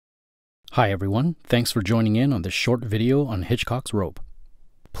Hi everyone, thanks for joining in on this short video on Hitchcock's Rope.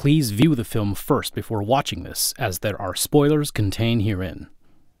 Please view the film first before watching this, as there are spoilers contained herein.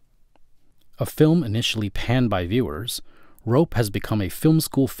 A film initially panned by viewers, Rope has become a film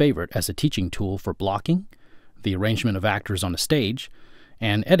school favorite as a teaching tool for blocking, the arrangement of actors on a stage,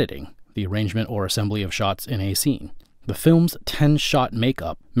 and editing, the arrangement or assembly of shots in a scene. The film's 10-shot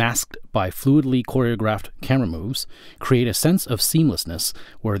makeup, masked by fluidly choreographed camera moves, create a sense of seamlessness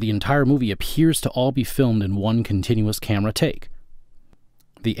where the entire movie appears to all be filmed in one continuous camera take.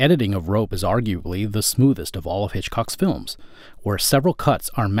 The editing of Rope is arguably the smoothest of all of Hitchcock's films, where several cuts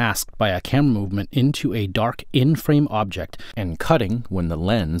are masked by a camera movement into a dark in-frame object and cutting when the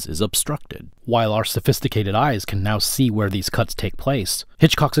lens is obstructed. While our sophisticated eyes can now see where these cuts take place,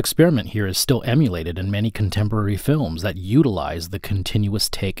 Hitchcock's experiment here is still emulated in many contemporary films that utilize the continuous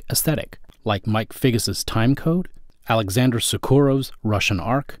take aesthetic, like Mike Figgis's Time Code, Alexander Sokurov's Russian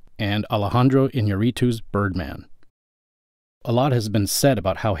Ark, and Alejandro Iñárritu's Birdman. A lot has been said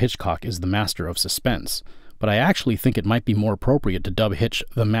about how Hitchcock is the master of suspense, but I actually think it might be more appropriate to dub Hitch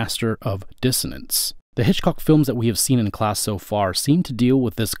the master of dissonance. The Hitchcock films that we have seen in class so far seem to deal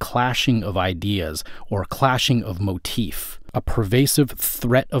with this clashing of ideas, or clashing of motif, a pervasive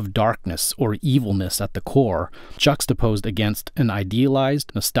threat of darkness or evilness at the core, juxtaposed against an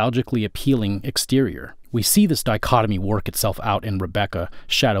idealized, nostalgically appealing exterior. We see this dichotomy work itself out in Rebecca,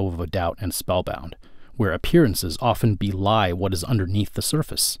 Shadow of a Doubt, and Spellbound, where appearances often belie what is underneath the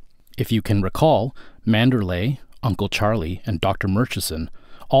surface. If you can recall, Manderley, Uncle Charlie, and Dr. Murchison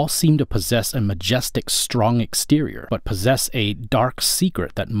all seem to possess a majestic, strong exterior, but possess a dark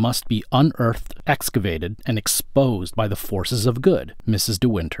secret that must be unearthed, excavated, and exposed by the forces of good, Mrs. De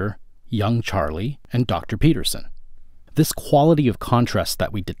Winter, young Charlie, and Dr. Peterson. This quality of contrast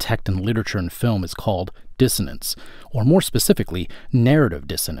that we detect in literature and film is called dissonance, or more specifically, narrative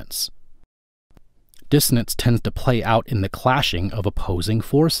dissonance. Dissonance tends to play out in the clashing of opposing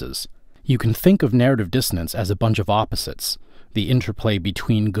forces. You can think of narrative dissonance as a bunch of opposites, the interplay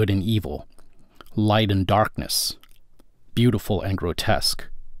between good and evil, light and darkness, beautiful and grotesque,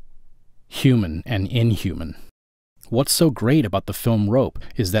 human and inhuman. What's so great about the film Rope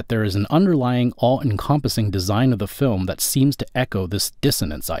is that there is an underlying, all-encompassing design of the film that seems to echo this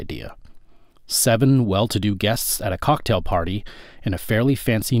dissonance idea. 7 well-to-do guests at a cocktail party in a fairly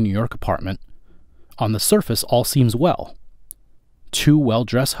fancy New York apartment. On the surface, all seems well. 2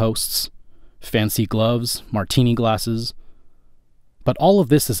 well-dressed hosts, fancy gloves, martini glasses. But all of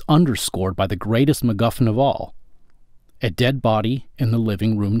this is underscored by the greatest MacGuffin of all, a dead body in the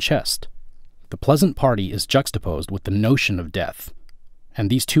living room chest. The pleasant party is juxtaposed with the notion of death, and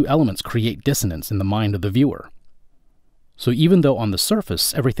these two elements create dissonance in the mind of the viewer. So even though on the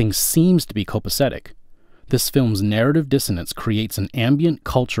surface everything seems to be copacetic, this film's narrative dissonance creates an ambient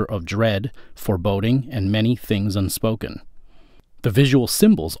culture of dread, foreboding, and many things unspoken. The visual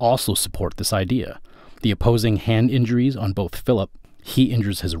symbols also support this idea. The opposing hand injuries on both Philip, he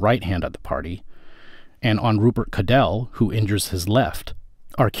injures his right hand at the party, and on Rupert Cadell, who injures his left,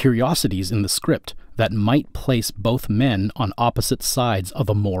 are curiosities in the script that might place both men on opposite sides of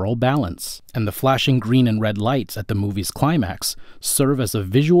a moral balance. And the flashing green and red lights at the movie's climax serve as a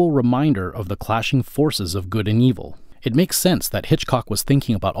visual reminder of the clashing forces of good and evil. It makes sense that Hitchcock was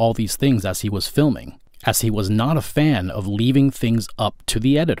thinking about all these things as he was filming, as he was not a fan of leaving things up to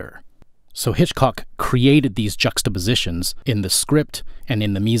the editor. So Hitchcock created these juxtapositions in the script and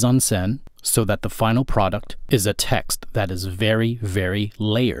in the mise-en-scène so that the final product is a text that is very, very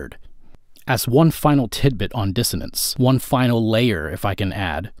layered. As one final tidbit on dissonance, one final layer if I can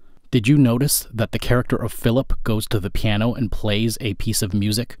add, did you notice that the character of Philip goes to the piano and plays a piece of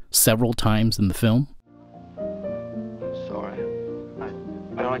music several times in the film? Sorry.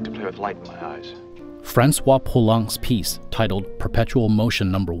 I don't like to play with light in my eyes. Francois Poulenc's piece, titled Perpetual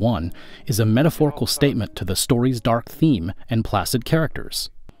Motion No. 1, is a metaphorical statement to the story's dark theme and placid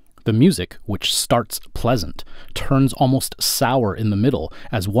characters. The music, which starts pleasant, turns almost sour in the middle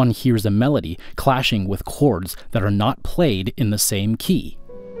as one hears a melody clashing with chords that are not played in the same key.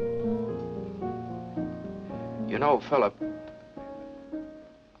 You know, Philip,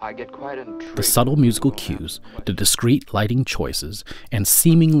 I get quite intrigued. The subtle musical cues, the discreet lighting choices, and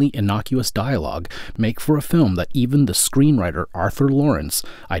seemingly innocuous dialogue make for a film that even the screenwriter Arthur Lawrence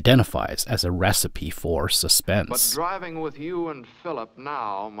identifies as a recipe for suspense. But driving with you and Philip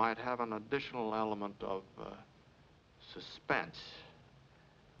now might have an additional element of suspense.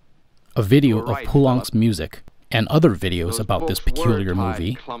 A video of Poulenc's music and other videos about this peculiar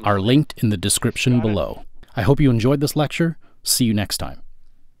movie are linked in the description below. I hope you enjoyed this lecture. See you next time.